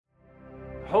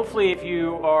hopefully if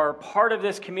you are part of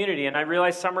this community, and I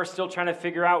realize some are still trying to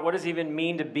figure out what does it even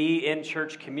mean to be in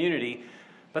church community,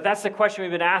 but that's the question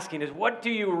we've been asking is what do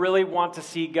you really want to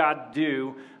see God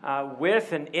do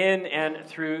with and in and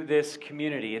through this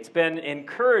community? It's been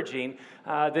encouraging,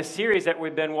 this series that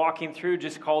we've been walking through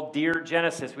just called Dear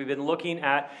Genesis. We've been looking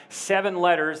at 7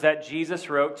 letters that Jesus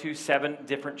wrote to 7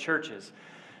 different churches.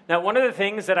 Now, one of the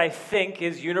things that I think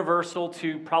is universal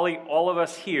to probably all of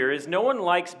us here is no one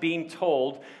likes being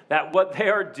told that what they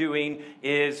are doing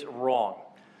is wrong,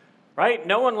 right?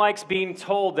 No one likes being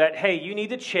told that, hey, you need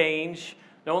to change.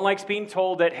 No one likes being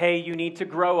told that, hey, you need to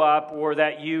grow up or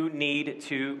that you need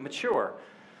to mature.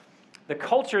 The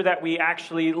culture that we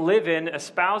actually live in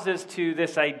espouses to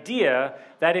this idea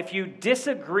that if you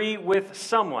disagree with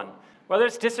someone, whether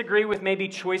it's disagree with maybe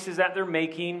choices that they're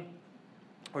making,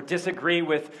 or disagree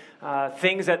with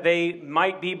things that they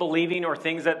might be believing or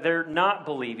things that they're not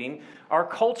believing, our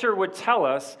culture would tell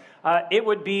us it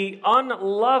would be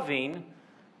unloving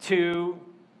to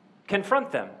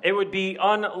confront them. It would be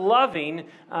unloving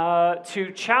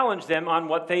to challenge them on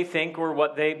what they think or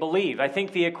what they believe. I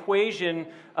think the equation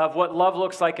of what love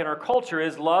looks like in our culture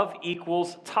is love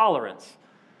equals tolerance.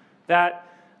 That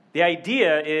the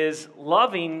idea is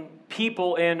loving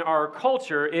people in our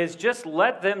culture is just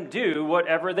let them do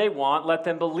whatever they want, let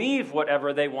them believe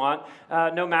whatever they want,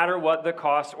 no matter what the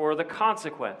cost or the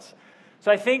consequence.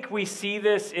 So I think we see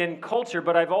this in culture,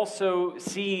 but I've also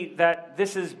see that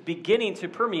this is beginning to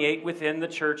permeate within the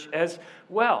church as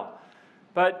well.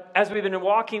 But as we've been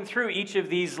walking through each of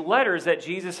these letters that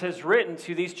Jesus has written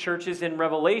to these churches in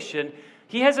Revelation,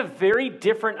 he has a very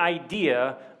different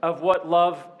idea of what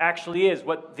love actually is,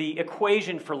 what the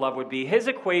equation for love would be. His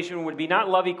equation would be not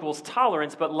love equals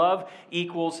tolerance, but love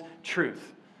equals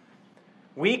truth.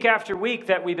 Week after week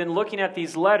that we've been looking at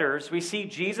these letters, we see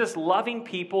Jesus loving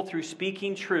people through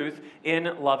speaking truth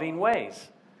in loving ways.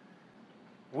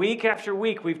 Week after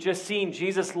week, we've just seen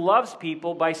Jesus loves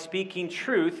people by speaking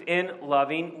truth in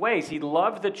loving ways. He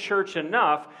loved the church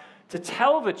enough to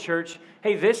tell the church,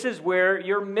 hey, this is where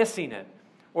you're missing it.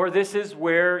 Or this is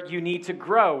where you need to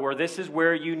grow, or this is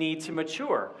where you need to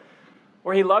mature.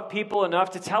 Or he loved people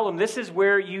enough to tell them, this is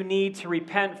where you need to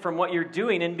repent from what you're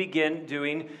doing and begin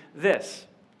doing this.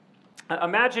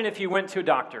 Imagine if you went to a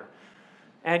doctor,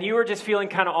 and you were just feeling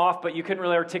kind of off, but you couldn't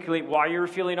really articulate why you were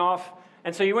feeling off.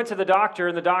 And so you went to the doctor,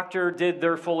 and the doctor did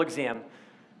their full exam.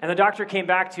 And the doctor came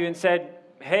back to you and said,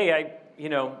 hey,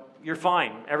 you're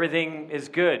fine. Everything is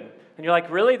good. And you're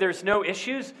like, really? There's no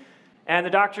issues? And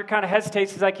the doctor kind of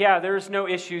hesitates. He's like, yeah, there's no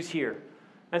issues here.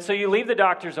 And so you leave the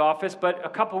doctor's office, but a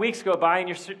couple weeks go by and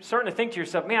you're starting to think to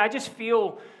yourself, man, I just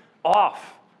feel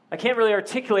off. I can't really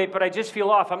articulate, but I just feel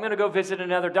off. I'm going to go visit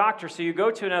another doctor. So you go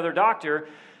to another doctor,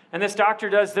 and this doctor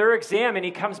does their exam, and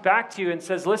he comes back to you and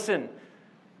says, listen,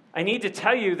 I need to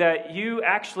tell you that you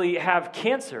actually have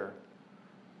cancer.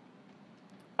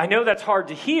 I know that's hard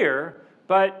to hear,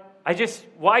 but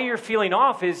why you're feeling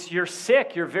off is you're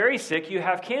sick. You're very sick. You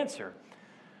have cancer.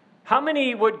 How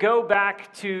many would go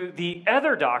back to the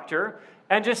other doctor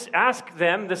and just ask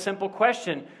them the simple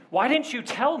question, why didn't you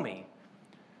tell me?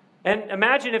 And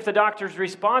imagine if the doctor's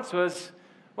response was,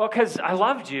 well, because I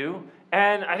loved you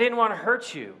and I didn't want to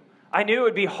hurt you. I knew it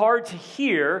would be hard to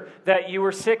hear that you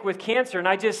were sick with cancer, and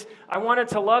I wanted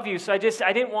to love you, so I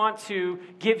didn't want to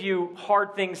give you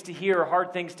hard things to hear or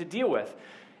hard things to deal with.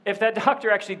 If that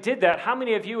doctor actually did that, how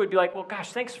many of you would be like, well,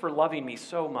 gosh, thanks for loving me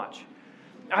so much.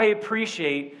 I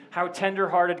appreciate how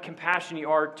tender-hearted, compassionate you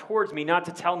are towards me, not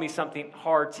to tell me something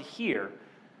hard to hear.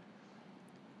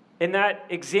 In that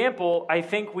example, I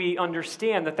think we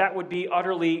understand that that would be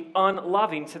utterly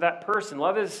unloving to that person.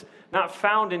 Love is not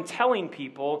found in telling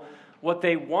people what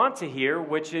they want to hear,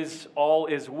 which is all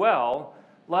is well.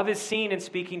 Love is seen in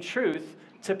speaking truth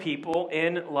to people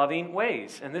in loving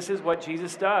ways. And this is what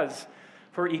Jesus does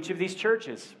for each of these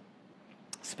churches.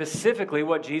 Specifically,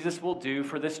 what Jesus will do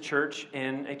for this church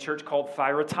in a church called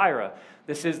Thyatira.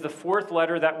 This is the 4th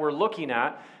letter that we're looking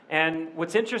at. And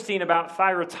what's interesting about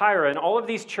Thyatira, and all of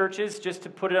these churches, just to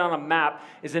put it on a map,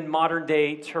 is in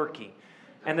modern-day Turkey.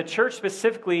 And the church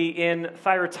specifically in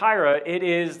Thyatira, it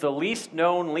is the least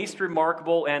known, least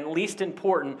remarkable, and least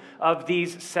important of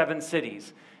these 7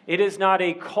 cities. It is not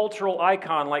a cultural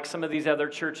icon like some of these other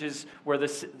churches where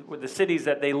the cities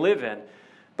that they live in.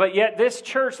 But yet this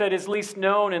church that is least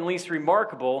known and least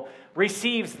remarkable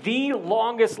receives the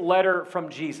longest letter from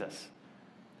Jesus.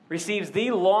 Receives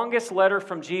the longest letter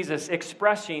from Jesus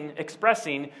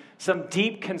expressing some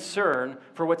deep concern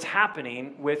for what's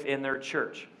happening within their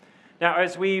church. Now,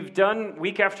 as we've done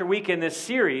week after week in this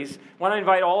series, I want to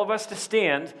invite all of us to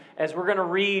stand as we're going to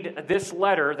read this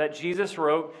letter that Jesus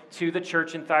wrote to the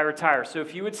church in Thyatira. So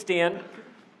if you would stand,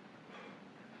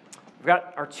 we've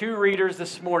got our two readers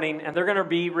this morning, and they're going to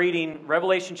be reading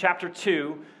Revelation chapter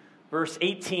 2, verse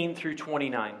 18 through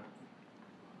 29.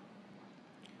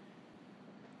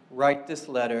 Write this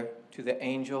letter to the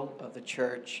angel of the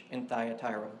church in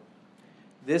Thyatira.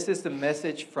 This is the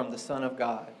message from the Son of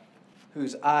God,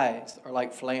 whose eyes are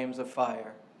like flames of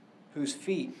fire, whose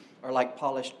feet are like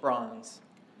polished bronze.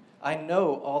 I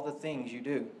know all the things you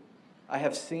do. I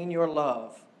have seen your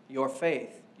love, your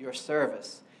faith, your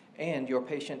service, and your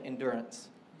patient endurance.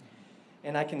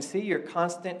 And I can see your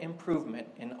constant improvement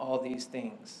in all these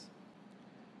things.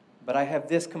 But I have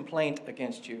this complaint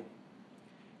against you.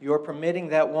 You are permitting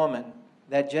that woman,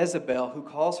 that Jezebel, who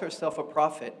calls herself a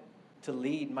prophet, to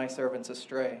lead my servants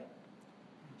astray.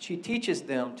 She teaches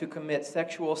them to commit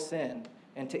sexual sin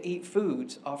and to eat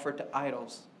foods offered to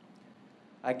idols.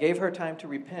 I gave her time to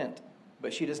repent,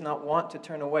 but she does not want to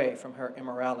turn away from her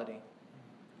immorality.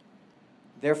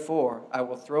 Therefore, I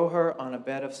will throw her on a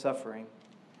bed of suffering,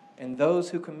 and those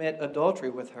who commit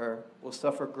adultery with her will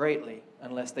suffer greatly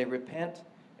unless they repent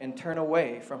and turn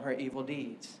away from her evil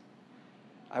deeds.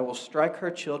 I will strike her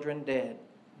children dead.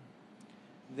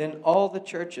 Then all the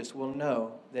churches will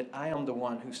know that I am the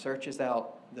one who searches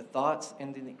out the thoughts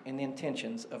and the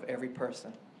intentions of every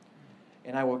person.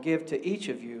 And I will give to each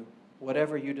of you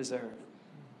whatever you deserve.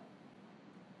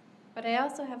 But I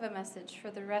also have a message for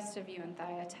the rest of you in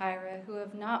Thyatira who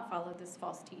have not followed this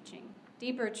false teaching.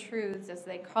 Deeper truths, as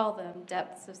they call them,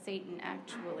 depths of Satan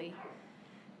actually.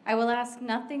 I will ask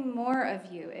nothing more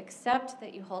of you except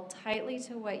that you hold tightly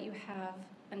to what you have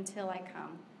until I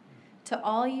come. To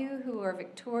all you who are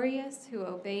victorious, who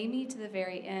obey me to the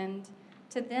very end,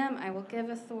 to them I will give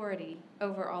authority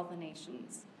over all the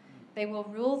nations. They will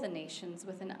rule the nations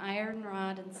with an iron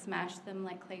rod and smash them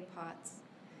like clay pots.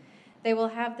 They will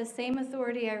have the same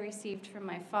authority I received from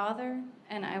my Father,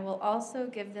 and I will also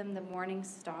give them the morning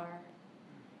star.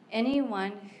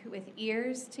 Anyone with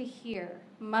ears to hear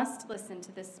must listen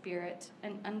to the Spirit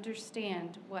and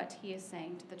understand what he is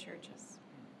saying to the churches.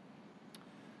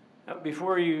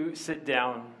 Before you sit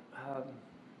down,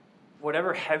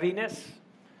 whatever heaviness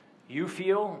you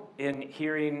feel in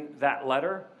hearing that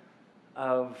letter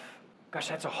of, gosh,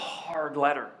 that's a hard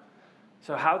letter.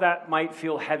 So how that might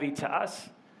feel heavy to us,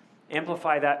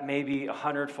 amplify that maybe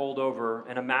 100-fold over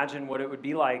and imagine what it would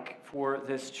be like for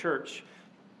this church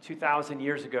 2,000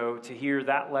 years ago to hear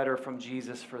that letter from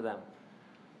Jesus for them.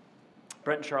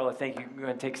 Brent and Charlotte, thank you. Go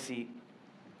ahead and take a seat.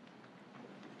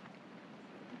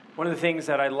 One of the things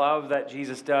that I love that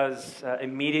Jesus does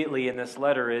immediately in this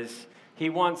letter is he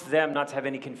wants them not to have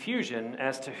any confusion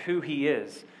as to who he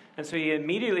is. And so he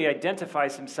immediately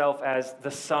identifies himself as the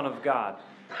Son of God.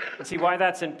 And see why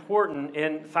that's important.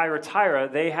 In Thyatira,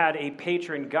 they had a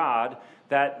patron god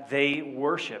that they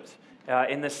worshipped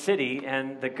in the city,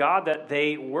 and the god that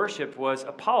they worshipped was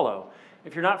Apollo.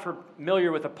 If you're not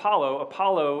familiar with Apollo,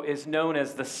 Apollo is known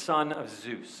as the son of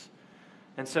Zeus.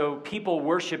 And so people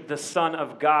worship the Son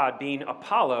of God, being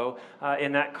Apollo,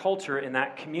 in that culture, in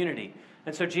that community.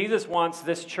 And so Jesus wants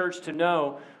this church to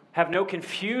know, have no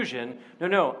confusion.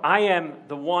 No, I am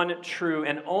the one true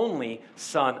and only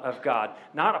Son of God.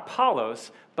 Not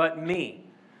Apollos, but me.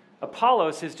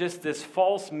 Apollos is just this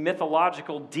false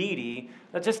mythological deity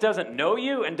that just doesn't know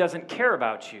you and doesn't care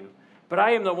about you. But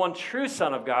I am the one true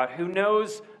Son of God who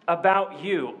knows about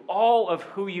you, all of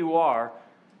who you are,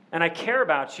 and I care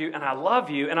about you, and I love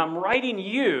you, and I'm writing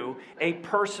you a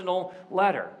personal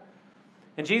letter.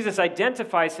 And Jesus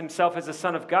identifies himself as the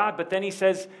Son of God, but then he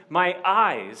says, my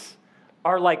eyes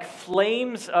are like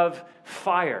flames of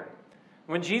fire.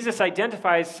 When Jesus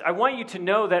identifies, I want you to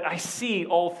know that I see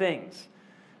all things.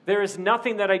 There is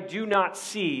nothing that I do not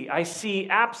see. I see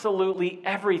absolutely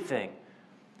everything.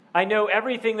 I know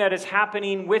everything that is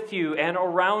happening with you and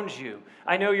around you.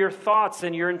 I know your thoughts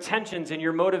and your intentions and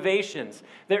your motivations.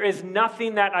 There is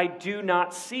nothing that I do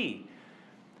not see.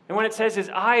 And when it says his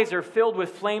eyes are filled with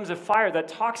flames of fire, that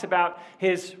talks about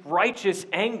his righteous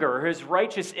anger, his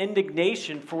righteous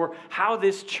indignation for how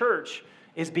this church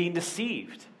is being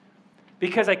deceived.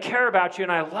 Because I care about you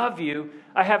and I love you,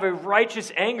 I have a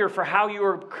righteous anger for how you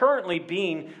are currently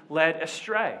being led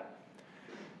astray.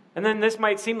 And then this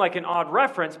might seem like an odd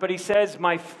reference, but he says,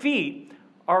 my feet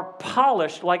are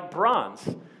polished like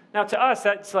bronze. Now to us,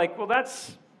 that's like, well,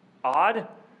 that's odd.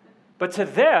 But to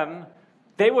them,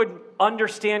 they would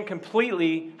understand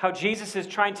completely how Jesus is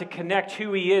trying to connect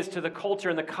who he is to the culture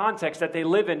and the context that they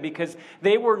live in, because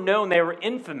they were known, they were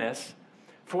infamous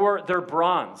for their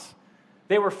bronze.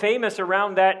 They were famous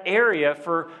around that area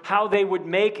for how they would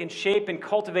make and shape and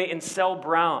cultivate and sell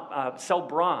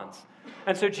bronze.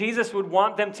 And so Jesus would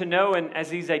want them to know, and as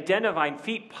he's identifying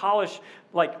feet polished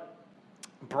like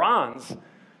bronze,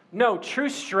 no, true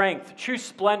strength, true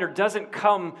splendor doesn't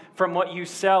come from what you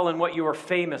sell and what you are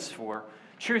famous for.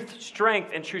 True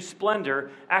strength and true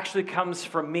splendor actually comes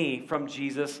from me, from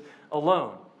Jesus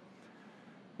alone.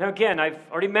 Now again, I've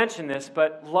already mentioned this,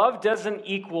 but love doesn't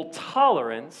equal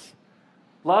tolerance.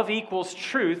 Love equals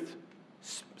truth,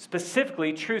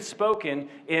 specifically truth spoken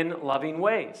in loving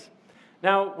ways.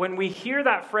 Now, when we hear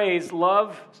that phrase,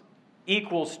 love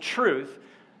equals truth,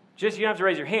 just you don't have to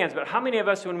raise your hands, but how many of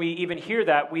us, when we even hear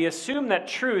that, we assume that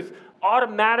truth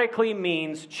automatically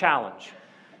means challenge?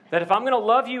 That if I'm going to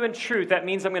love you in truth, that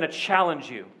means I'm going to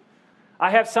challenge you. I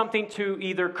have something to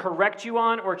either correct you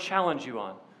on or challenge you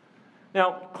on.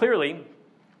 Now, clearly,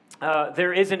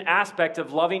 there is an aspect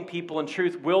of loving people in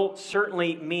truth will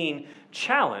certainly mean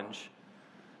challenge.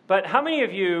 But how many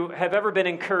of you have ever been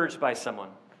encouraged by someone?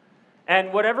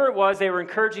 And whatever it was, they were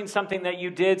encouraging something that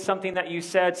you did, something that you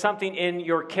said, something in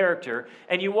your character,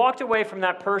 and you walked away from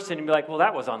that person and be like, well,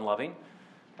 that was unloving.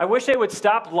 I wish they would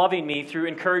stop loving me through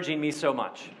encouraging me so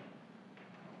much.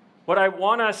 What I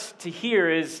want us to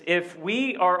hear is if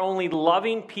we are only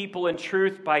loving people in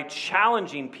truth by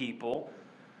challenging people,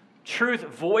 truth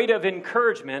void of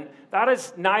encouragement, that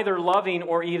is neither loving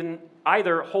or even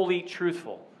either wholly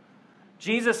truthful.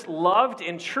 Jesus loved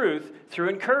in truth through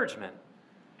encouragement.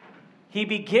 He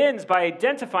begins by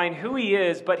identifying who he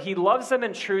is, but he loves them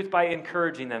in truth by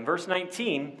encouraging them. Verse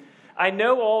 19, I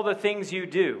know all the things you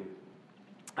do.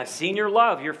 I've seen your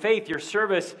love, your faith, your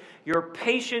service, your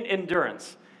patient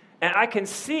endurance. And I can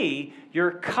see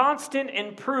your constant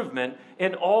improvement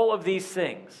in all of these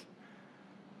things.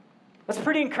 That's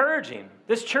pretty encouraging.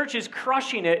 This church is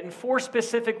crushing it in 4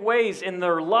 specific ways in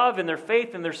their love, in their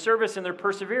faith, in their service, and their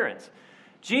perseverance.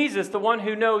 Jesus, the one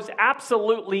who knows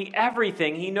absolutely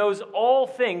everything, he knows all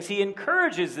things, he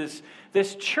encourages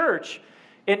this church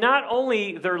in not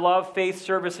only their love, faith,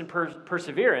 service, and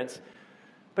perseverance,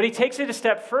 but he takes it a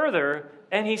step further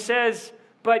and he says,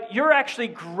 but you're actually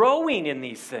growing in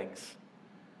these things.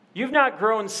 You've not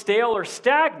grown stale or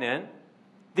stagnant.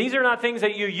 These are not things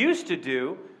that you used to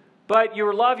do, but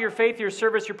your love, your faith, your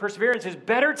service, your perseverance is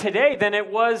better today than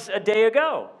it was a day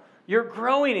ago. You're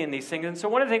growing in these things. And so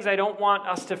one of the things I don't want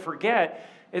us to forget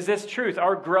is this truth.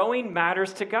 Our growing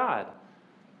matters to God.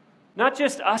 Not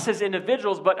just us as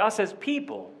individuals, but us as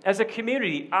people, as a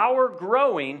community. Our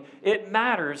growing, it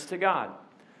matters to God.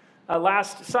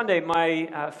 Last Sunday,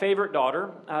 my favorite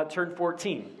daughter turned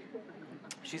 14.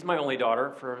 She's my only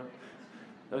daughter, for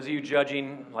those of you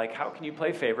judging, like, how can you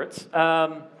play favorites?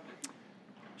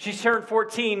 She turned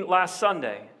 14 last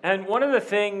Sunday. And one of the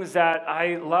things that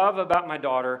I love about my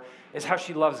daughter is how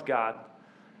she loves God.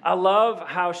 I love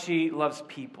how she loves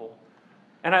people.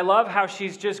 And I love how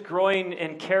she's just growing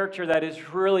in character that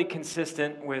is really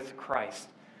consistent with Christ.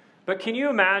 But can you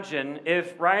imagine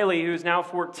if Riley, who's now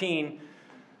 14,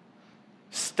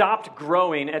 stopped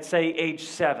growing at, say, age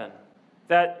 7?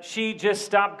 That she just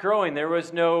stopped growing. There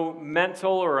was no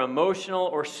mental or emotional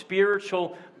or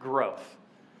spiritual growth.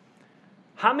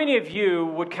 How many of you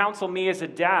would counsel me as a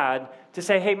dad to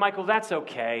say, hey, Michael, that's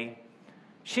okay.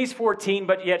 She's 14,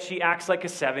 but yet she acts like a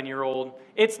 7-year-old.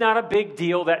 It's not a big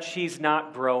deal that she's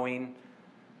not growing.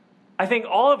 I think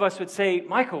all of us would say,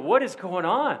 Michael, what is going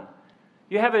on?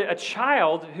 You have a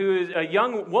child who is a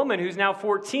young woman who's now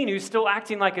 14 who's still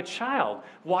acting like a child.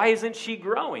 Why isn't she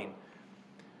growing?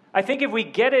 I think if we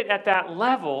get it at that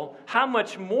level, how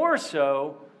much more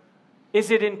so is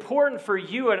it important for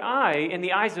you and I, in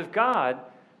the eyes of God,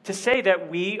 to say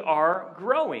that we are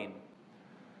growing?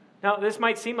 Now, this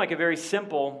might seem like a very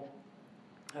simple,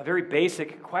 a very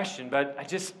basic question, but I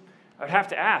would have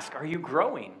to ask, are you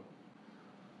growing?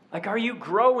 Like, are you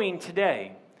growing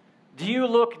today? Do you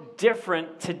look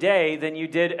different today than you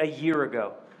did a year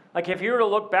ago? Like, if you were to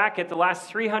look back at the last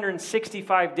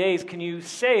 365 days, can you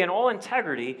say in all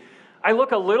integrity, I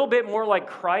look a little bit more like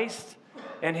Christ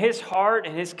and his heart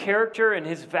and his character and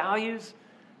his values?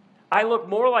 I look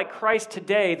more like Christ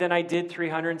today than I did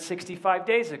 365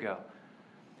 days ago.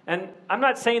 And I'm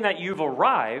not saying that you've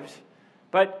arrived,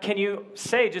 but can you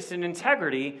say just in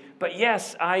integrity, but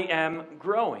yes, I am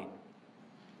growing.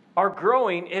 Our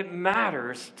growing, it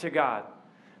matters to God.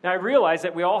 Now, I realize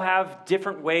that we all have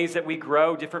different ways that we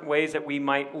grow, different ways that we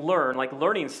might learn, like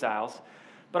learning styles.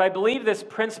 But I believe this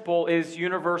principle is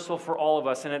universal for all of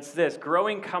us, and it's this: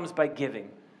 growing comes by giving.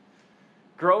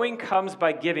 Growing comes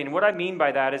by giving. What I mean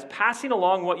by that is passing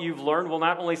along what you've learned will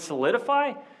not only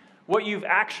solidify what you've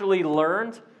actually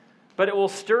learned, but it will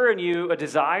stir in you a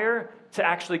desire to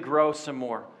actually grow some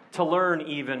more, to learn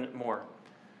even more.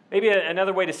 Maybe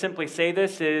another way to simply say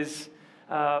this is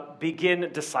begin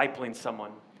discipling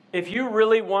someone. If you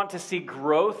really want to see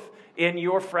growth in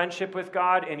your friendship with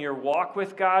God, in your walk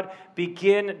with God,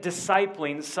 begin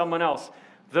discipling someone else.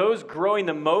 Those growing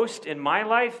the most in my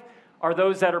life are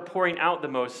those that are pouring out the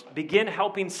most. Begin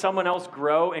helping someone else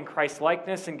grow in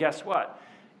Christ-likeness, and guess what?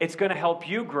 It's going to help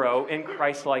you grow in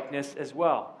Christ-likeness as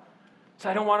well. So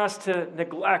I don't want us to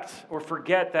neglect or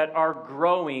forget that our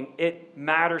growing, it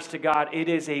matters to God. It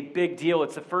is a big deal.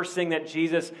 It's the first thing that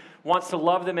Jesus wants to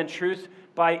love them in truth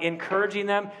by encouraging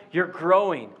them. You're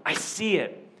growing. I see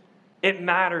it. It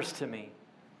matters to me.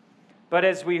 But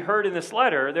as we heard in this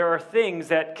letter, there are things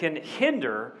that can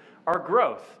hinder our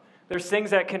growth. There's things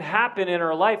that can happen in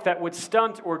our life that would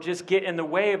stunt or just get in the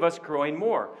way of us growing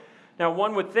more. Now,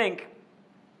 one would think,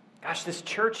 gosh, this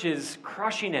church is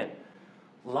crushing it.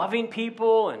 Loving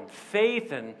people and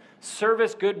faith and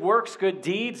service, good works, good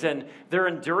deeds, and they're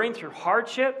enduring through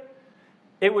hardship.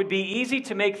 It would be easy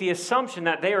to make the assumption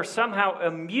that they are somehow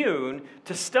immune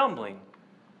to stumbling.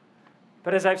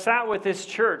 But as I've sat with this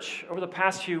church over the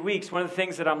past few weeks, one of the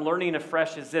things that I'm learning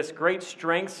afresh is this: great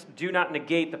strengths do not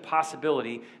negate the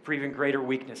possibility for even greater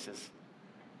weaknesses.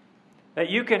 That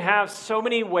you can have so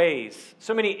many ways,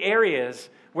 so many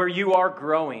areas where you are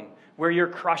growing, where you're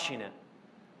crushing it,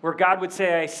 where God would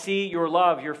say, I see your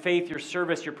love, your faith, your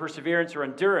service, your perseverance, or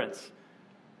endurance.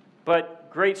 But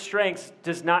great strengths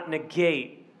does not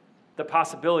negate the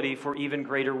possibility for even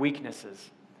greater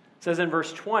weaknesses. It says in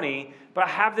verse 20, but I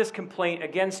have this complaint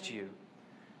against you.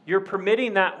 You're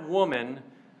permitting that woman,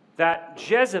 that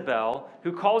Jezebel,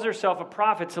 who calls herself a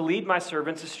prophet, to lead my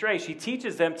servants astray. She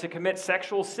teaches them to commit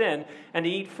sexual sin and to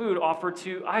eat food offered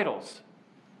to idols.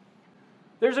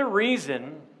 There's a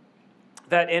reason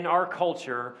that in our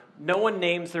culture, no one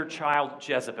names their child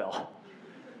Jezebel.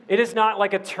 It is not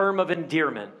like a term of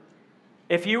endearment.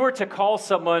 If you were to call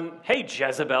someone, hey,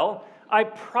 Jezebel, I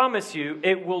promise you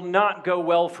it will not go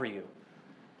well for you.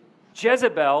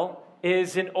 Jezebel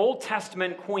is an Old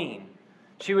Testament queen.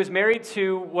 She was married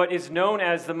to what is known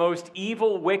as the most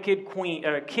evil, wicked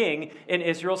king in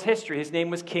Israel's history. His name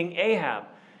was King Ahab.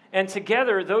 And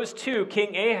together, those two,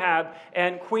 King Ahab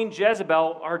and Queen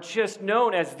Jezebel, are just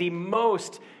known as the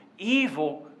most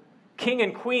evil king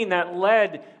and queen that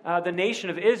led the nation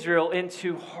of Israel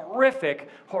into horrific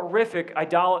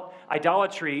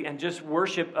idolatry and just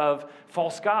worship of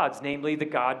false gods, namely the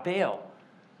god Baal.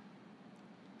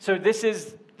 So this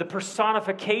is the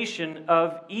personification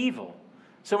of evil.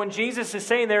 So when Jesus is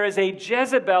saying there is a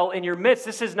Jezebel in your midst,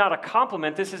 this is not a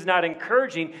compliment, this is not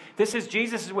encouraging, this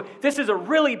is a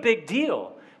really big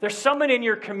deal. There's someone in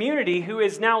your community who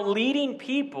is now leading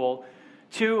people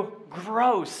to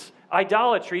gross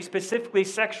idolatry, specifically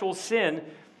sexual sin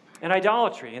and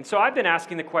idolatry. And so I've been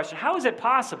asking the question, how is it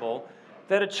possible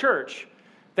that a church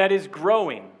that is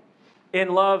growing in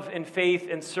love and faith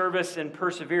and service and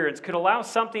perseverance could allow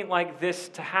something like this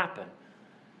to happen?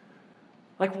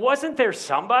 Like, wasn't there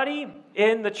somebody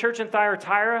in the church in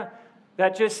Thyatira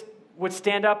that just would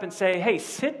stand up and say, hey,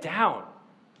 sit down.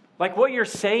 Like, what you're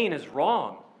saying is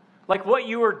wrong. Like, what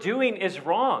you are doing is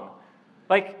wrong.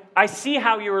 Like, I see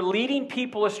how you are leading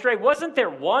people astray. Wasn't there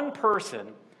one person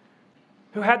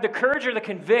who had the courage or the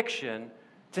conviction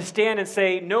to stand and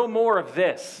say, no more of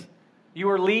this?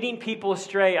 You are leading people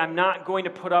astray. I'm not going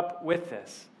to put up with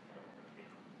this.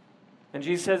 And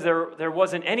Jesus says there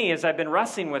wasn't any. As I've been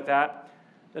wrestling with that,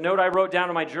 the note I wrote down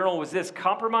in my journal was this: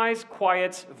 compromise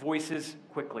quiets voices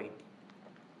quickly.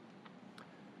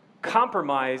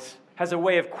 Compromise has a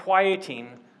way of quieting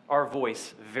our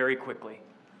voice very quickly.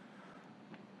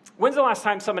 When's the last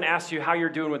time someone asked you how you're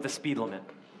doing with the speed limit?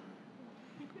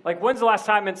 Like, when's the last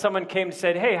time someone came and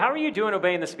said, hey, how are you doing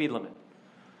obeying the speed limit?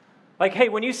 Like, hey,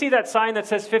 when you see that sign that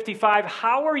says 55,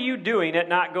 how are you doing at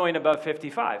not going above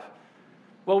 55?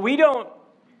 Well, we don't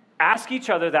ask each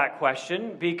other that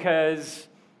question because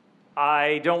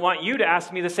I don't want you to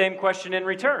ask me the same question in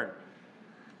return.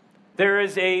 There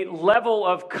is a level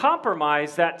of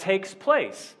compromise that takes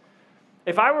place.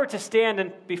 If I were to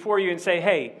stand before you and say,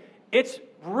 hey, it's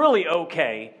really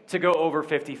okay to go over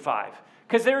 55,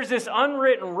 because there's this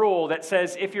unwritten rule that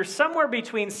says if you're somewhere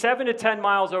between 7 to 10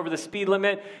 miles over the speed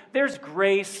limit, there's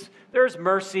grace, there's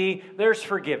mercy, there's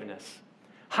forgiveness.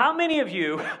 How many of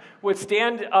you would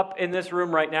stand up in this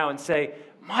room right now and say,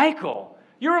 Michael,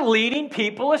 you're leading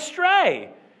people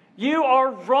astray. You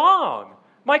are wrong.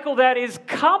 Michael, that is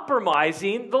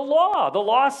compromising the law. The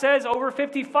law says over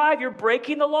 55, you're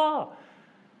breaking the law.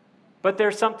 But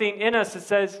there's something in us that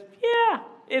says, yeah,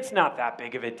 it's not that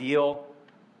big of a deal.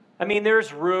 I mean,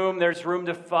 there's room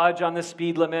to fudge on the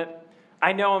speed limit.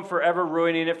 I know I'm forever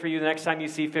ruining it for you. The next time you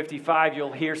see 55,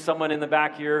 you'll hear someone in the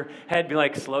back of your head be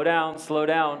like, slow down, slow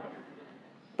down.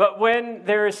 But when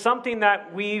there is something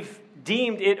that we've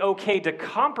deemed it okay to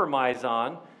compromise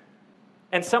on,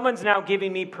 and someone's now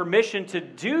giving me permission to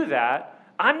do that,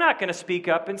 I'm not going to speak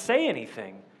up and say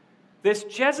anything. This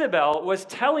Jezebel was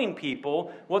telling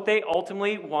people what they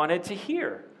ultimately wanted to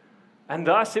hear. And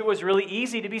thus, it was really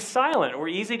easy to be silent or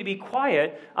easy to be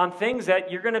quiet on things that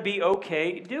you're going to be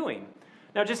okay doing.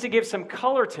 Now, just to give some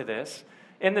color to this,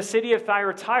 in the city of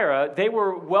Thyatira, they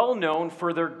were well known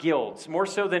for their guilds, more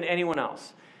so than anyone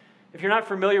else. If you're not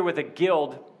familiar with a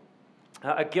guild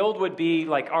would be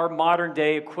like our modern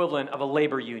day equivalent of a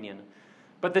labor union.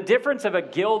 But the difference of a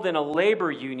guild and a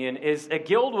labor union is a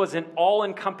guild was an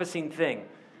all-encompassing thing.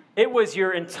 It was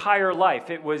your entire life.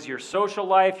 It was your social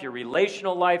life, your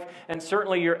relational life, and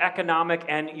certainly your economic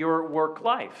and your work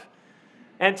life.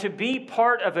 And to be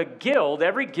part of a guild,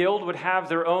 every guild would have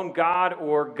their own god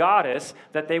or goddess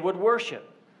that they would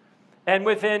worship. And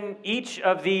within each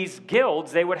of these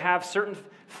guilds, they would have certain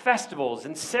festivals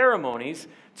and ceremonies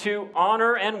to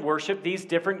honor and worship these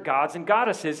different gods and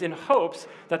goddesses in hopes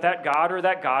that that god or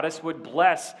that goddess would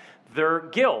bless their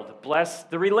guild, bless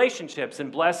the relationships,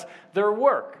 and bless their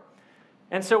work.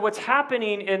 And so what's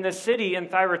happening in the city in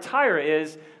Thyatira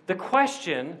is the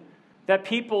question that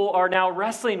people are now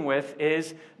wrestling with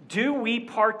is, do we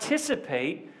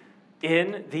participate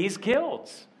in these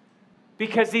guilds?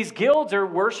 Because these guilds are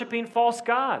worshiping false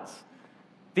gods.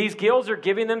 These guilds are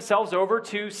giving themselves over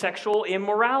to sexual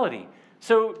immorality.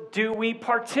 So do we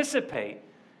participate?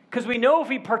 Because we know if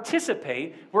we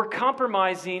participate, we're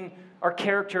compromising our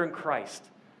character in Christ.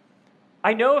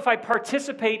 I know if I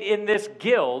participate in this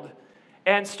guild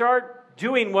and start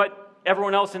doing what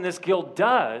everyone else in this guild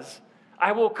does,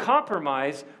 I will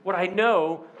compromise what I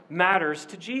know matters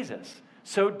to Jesus.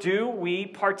 So do we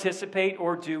participate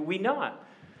or do we not?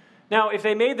 Now, if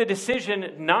they made the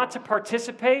decision not to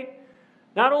participate,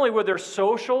 not only would their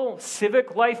social,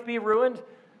 civic life be ruined,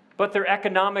 but their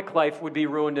economic life would be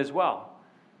ruined as well.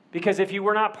 Because if you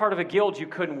were not part of a guild, you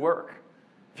couldn't work.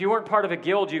 If you weren't part of a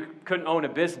guild, you couldn't own a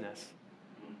business.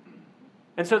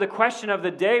 And so the question of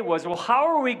the day was, well, how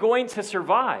are we going to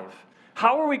survive?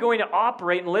 How are we going to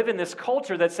operate and live in this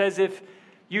culture that says if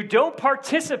you don't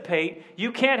participate,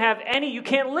 you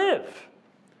can't live?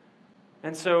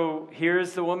 And so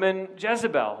here's the woman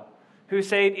Jezebel, who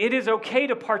said it is okay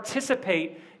to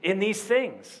participate in these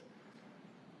things.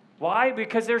 Why?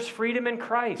 Because there's freedom in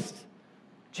Christ.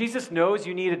 Jesus knows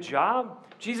you need a job.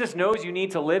 Jesus knows you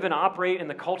need to live and operate in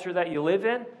the culture that you live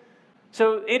in.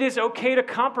 So it is okay to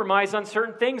compromise on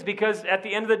certain things because at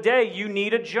the end of the day, you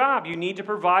need a job. You need to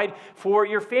provide for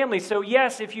your family. So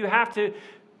yes, if you have to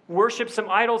worship some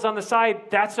idols on the side,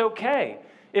 that's okay.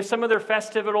 If some of their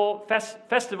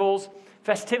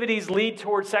festivities lead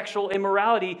towards sexual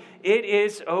immorality, it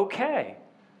is okay.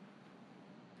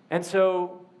 And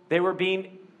so they were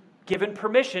being given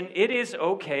permission. It is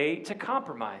okay to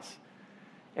compromise.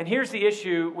 And here's the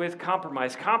issue with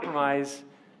compromise. Compromise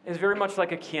is very much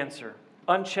like a cancer.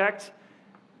 Unchecked,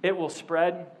 it will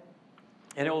spread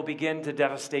and it will begin to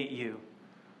devastate you.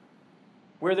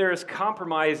 Where there is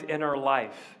compromise in our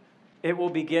life, it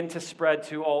will begin to spread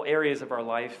to all areas of our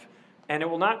life. And it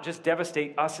will not just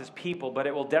devastate us as people, but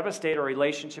it will devastate our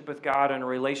relationship with God and our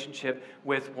relationship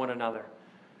with one another.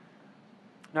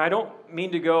 Now, I don't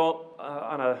mean to go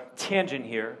on a tangent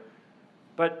here,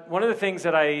 but one of the things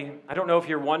that I don't know if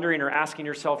you're wondering or asking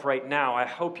yourself right now, I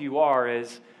hope you are,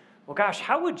 is, well, gosh,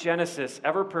 how would Genesis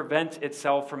ever prevent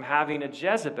itself from having a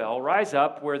Jezebel rise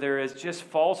up where there is just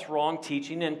false, wrong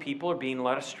teaching and people are being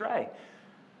led astray?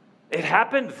 It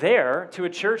happened there to a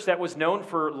church that was known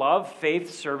for love,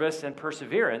 faith, service, and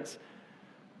perseverance.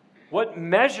 What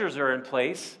measures are in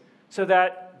place so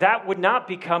that that would not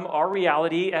become our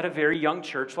reality at a very young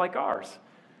church like ours?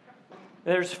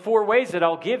 There's 4 ways that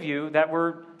I'll give you that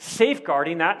we're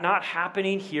safeguarding that not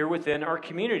happening here within our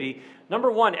community. Number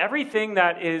 1, everything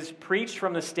that is preached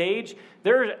from the stage,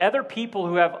 there are other people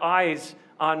who have eyes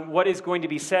on what is going to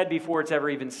be said before it's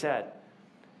ever even said.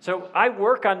 So I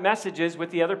work on messages with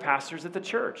the other pastors at the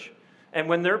church. And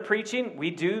when they're preaching,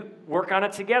 we do work on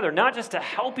it together, not just to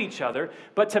help each other,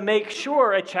 but to make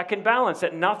sure a check and balance,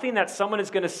 that nothing that someone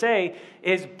is going to say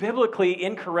is biblically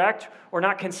incorrect or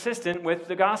not consistent with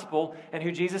the gospel and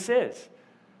who Jesus is.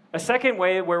 A second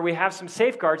way where we have some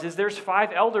safeguards is there's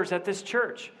 5 elders at this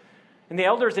church. And the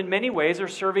elders in many ways are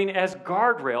serving as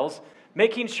guardrails,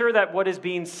 making sure that what is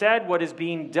being said, what is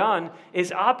being done,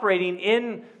 is operating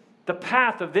in the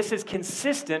path of this is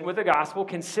consistent with the gospel,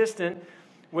 consistent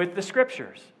with the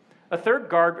scriptures. A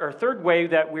third way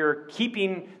that we're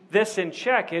keeping this in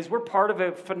check is we're part of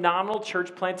a phenomenal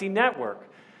church planting network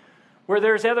where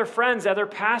there's other friends, other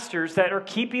pastors that are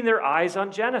keeping their eyes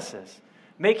on Genesis,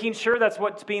 making sure that's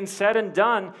what's being said and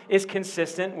done is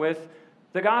consistent with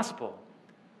the gospel.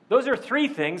 Those are three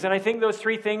things, and I think those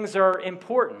three things are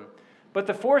important. But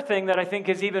the fourth thing that I think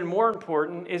is even more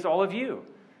important is all of you.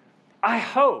 I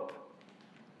hope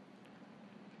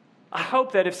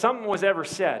that if something was ever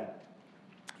said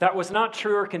that was not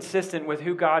true or consistent with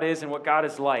who God is and what God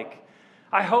is like,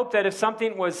 I hope that if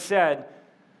something was said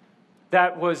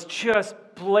that was just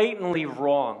blatantly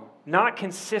wrong, not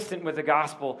consistent with the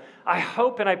gospel, I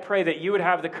hope and I pray that you would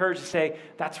have the courage to say,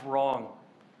 that's wrong.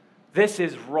 This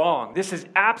is wrong. This is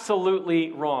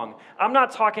absolutely wrong. I'm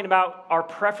not talking about our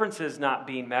preferences not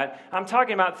being met. I'm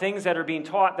talking about things that are being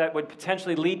taught that would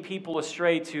potentially lead people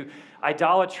astray to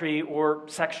idolatry or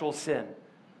sexual sin.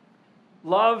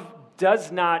 Love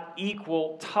does not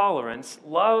equal tolerance.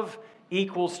 Love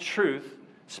equals truth,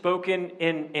 spoken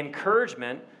in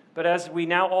encouragement. But as we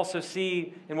now also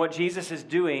see in what Jesus is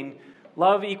doing,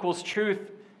 love equals truth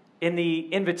in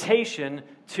the invitation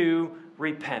to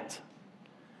repent.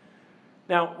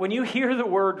 Now, when you hear the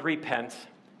word repent,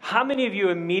 how many of you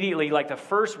immediately, like the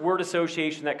first word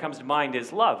association that comes to mind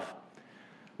is love?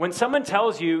 When someone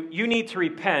tells you you need to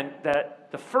repent,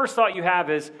 that the first thought you have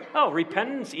is, oh,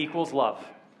 repentance equals love.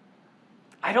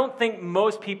 I don't think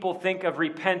most people think of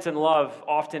repent and love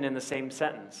often in the same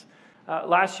sentence.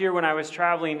 Last year when I was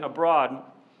traveling abroad,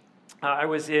 I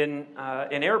was in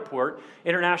an airport,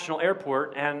 international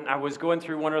airport, and I was going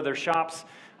through one of their shops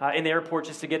in the airport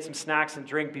just to get some snacks and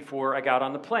drink before I got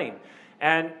on the plane.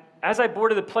 And as I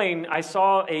boarded the plane, I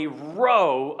saw a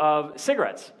row of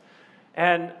cigarettes.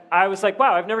 And I was like,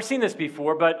 wow, I've never seen this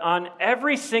before, but on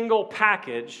every single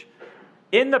package,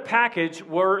 in the package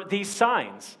were these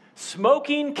signs.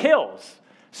 Smoking kills.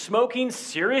 Smoking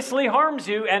seriously harms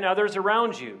you and others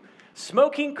around you.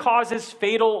 Smoking causes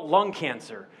fatal lung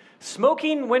cancer.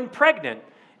 Smoking when pregnant,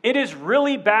 it is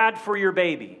really bad for your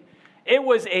baby. It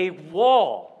was a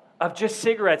wall of just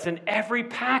cigarettes, and every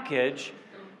package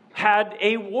had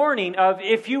a warning of,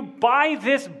 if you buy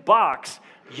this box,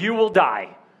 you will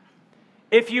die.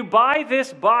 If you buy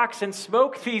this box and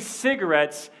smoke these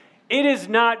cigarettes, it is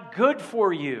not good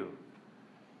for you.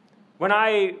 When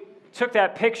I took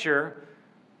that picture,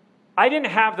 I didn't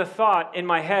have the thought in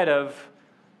my head of,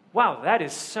 wow, that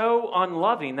is so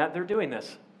unloving that they're doing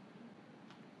this.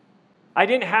 I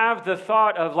didn't have the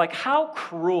thought of, like, how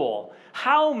cruel,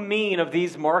 how mean of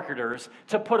these marketers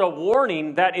to put a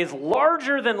warning that is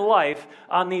larger than life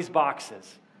on these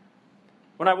boxes.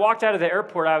 When I walked out of the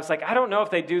airport, I was like, I don't know if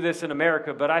they do this in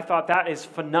America, but I thought that is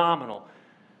phenomenal.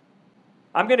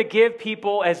 I'm going to give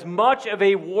people as much of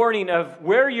a warning of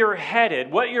where you're headed,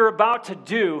 what you're about to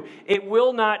do. It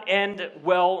will not end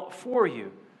well for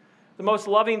you. The most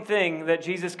loving thing that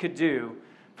Jesus could do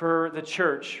for the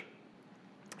church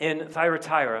in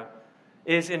Thyatira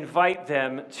is invite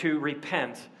them to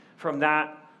repent from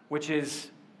that which is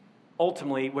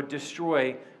ultimately would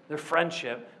destroy their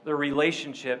friendship, their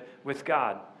relationship with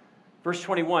God. Verse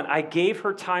 21, I gave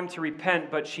her time to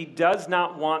repent, but she does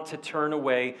not want to turn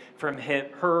away from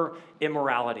her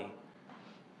immorality.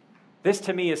 This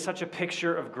to me is such a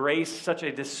picture of grace, such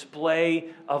a display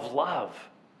of love.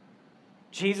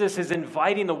 Jesus is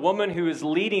inviting the woman who is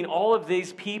leading all of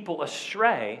these people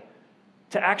astray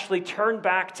to actually turn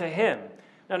back to him.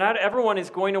 Now, not everyone is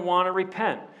going to want to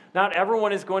repent. Not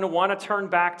everyone is going to want to turn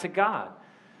back to God.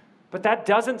 But that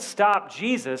doesn't stop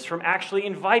Jesus from actually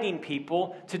inviting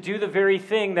people to do the very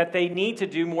thing that they need to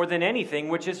do more than anything,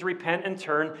 which is repent and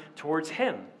turn towards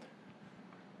him.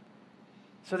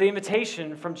 So the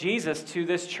invitation from Jesus to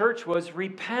this church was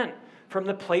repent from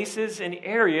the places and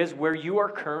areas where you are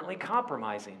currently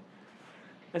compromising.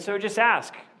 And so just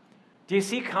ask, do you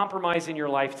see compromise in your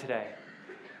life today?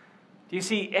 Do you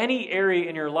see any area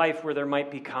in your life where there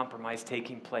might be compromise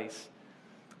taking place?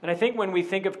 And I think when we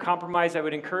think of compromise, I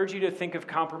would encourage you to think of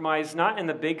compromise not in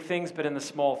the big things, but in the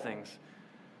small things.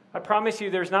 I promise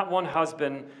you there's not one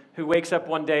husband who wakes up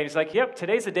one day and he's like, yep,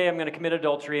 today's the day I'm going to commit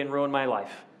adultery and ruin my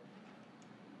life.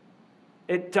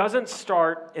 It doesn't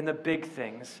start in the big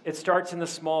things. It starts in the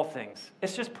small things.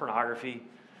 It's just pornography.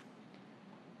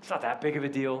 It's not that big of a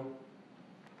deal.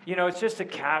 You know, it's just a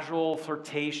casual,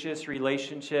 flirtatious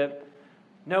relationship.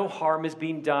 No harm is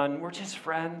being done. We're just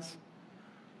friends.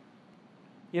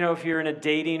 You know, if you're in a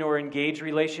dating or engaged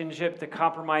relationship, the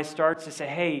compromise starts to say,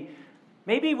 hey,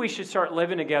 maybe we should start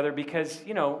living together because,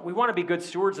 you know, we want to be good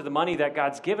stewards of the money that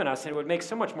God's given us, and it would make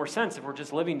so much more sense if we're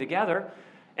just living together.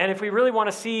 And if we really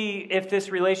want to see if this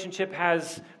relationship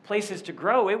has places to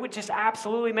grow, it would just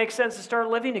absolutely make sense to start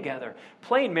living together,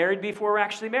 plain married before we're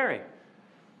actually married.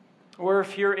 Or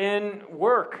if you're in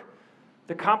work,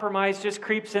 the compromise just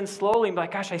creeps in slowly. I'm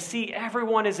like, gosh, I see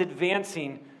everyone is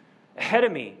advancing ahead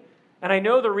of me. And I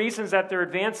know the reasons that they're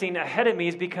advancing ahead of me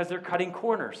is because they're cutting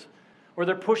corners or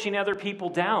they're pushing other people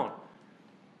down.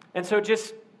 And so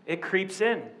just, it creeps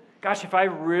in. Gosh, if I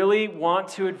really want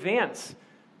to advance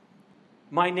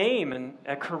my name and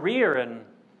a career and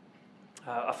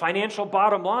a financial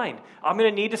bottom line, I'm going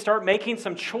to need to start making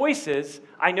some choices.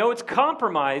 I know it's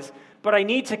compromise, but I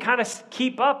need to kind of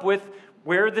keep up with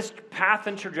where this path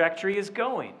and trajectory is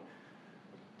going.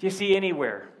 Do you see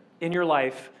anywhere in your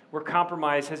life where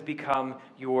compromise has become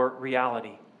your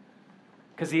reality?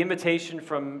 Because the invitation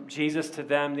from Jesus to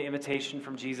them, the invitation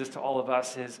from Jesus to all of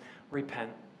us is repent.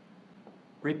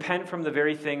 Repent from the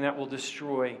very thing that will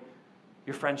destroy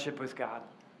your friendship with God,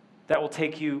 that will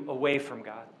take you away from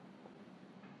God.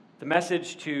 The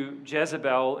message to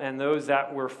Jezebel and those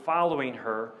that were following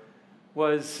her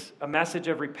was a message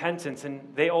of repentance, and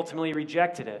they ultimately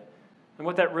rejected it. And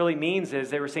what that really means is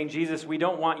they were saying, Jesus, we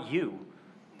don't want you.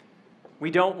 We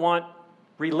don't want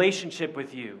relationship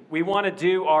with you. We want to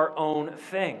do our own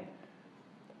thing.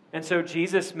 And so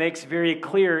Jesus makes very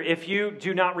clear, if you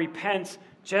do not repent,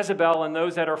 Jezebel and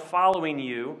those that are following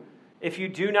you, if you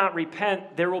do not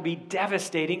repent, there will be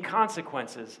devastating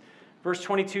consequences. Verse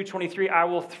 22, 23, I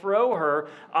will throw her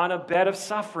on a bed of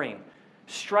suffering.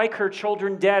 Strike her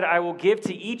children dead. I will give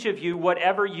to each of you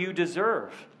whatever you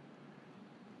deserve.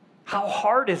 How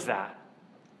hard is that?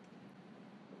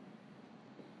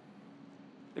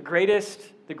 The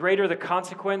greater the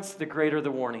consequence, the greater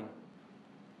the warning.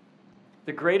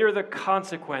 The greater the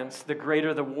consequence, the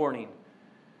greater the warning.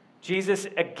 Jesus,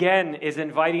 again, is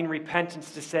inviting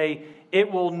repentance to say,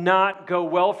 it will not go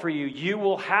well for you. You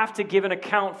will have to give an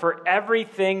account for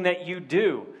everything that you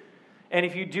do. And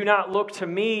if you do not look to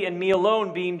me and me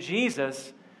alone, being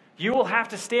Jesus, you will have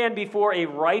to stand before a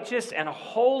righteous and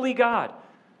holy God.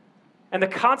 And the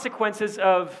consequences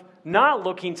of not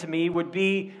looking to me would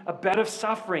be a bed of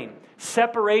suffering,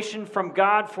 separation from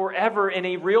God forever in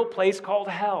a real place called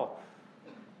hell.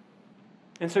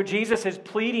 And so Jesus is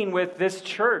pleading with this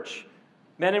church,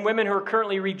 men and women who are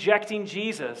currently rejecting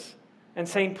Jesus, and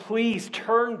saying, please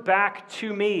turn back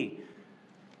to me.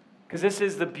 Because this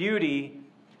is the beauty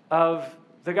of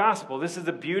the gospel. This is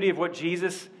the beauty of what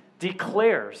Jesus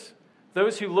declares.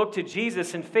 Those who look to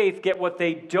Jesus in faith get what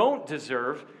they don't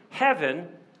deserve, heaven,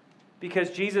 because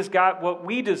Jesus got what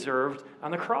we deserved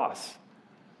on the cross.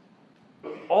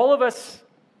 All of us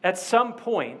at some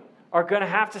point are going to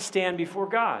have to stand before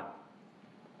God.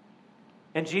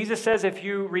 And Jesus says, if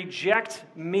you reject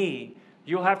me,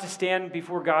 you'll have to stand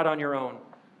before God on your own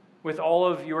with all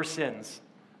of your sins,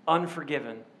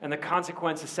 unforgiven, and the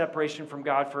consequence is separation from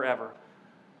God forever.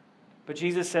 But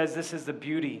Jesus says this is the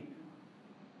beauty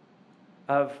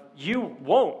of you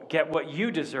won't get what you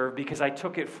deserve because I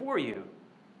took it for you.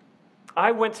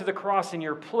 I went to the cross in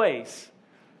your place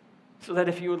so that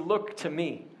if you would look to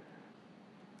me,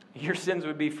 your sins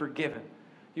would be forgiven.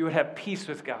 You would have peace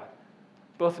with God,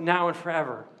 both now and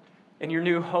forever, and your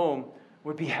new home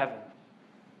would be heaven.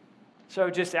 So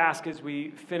just ask as we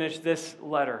finish this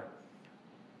letter,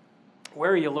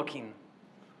 where are you looking?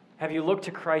 Have you looked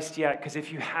to Christ yet? Because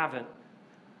if you haven't,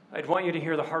 I'd want you to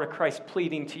hear the heart of Christ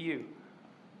pleading to you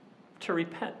to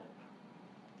repent,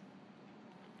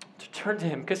 to turn to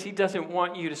him, because he doesn't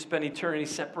want you to spend eternity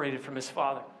separated from his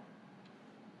Father.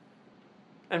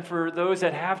 And for those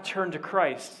that have turned to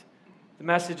Christ, the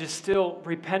message is still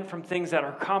repent from things that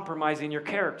are compromising your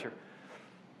character.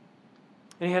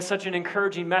 And he has such an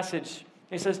encouraging message.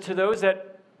 He says, to those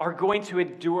that are going to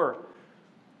endure,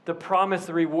 the promise,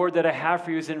 the reward that I have for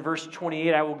you is in verse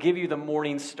 28. I will give you the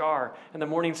morning star. And the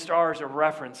morning star is a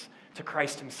reference to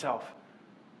Christ himself.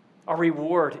 Our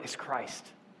reward is Christ.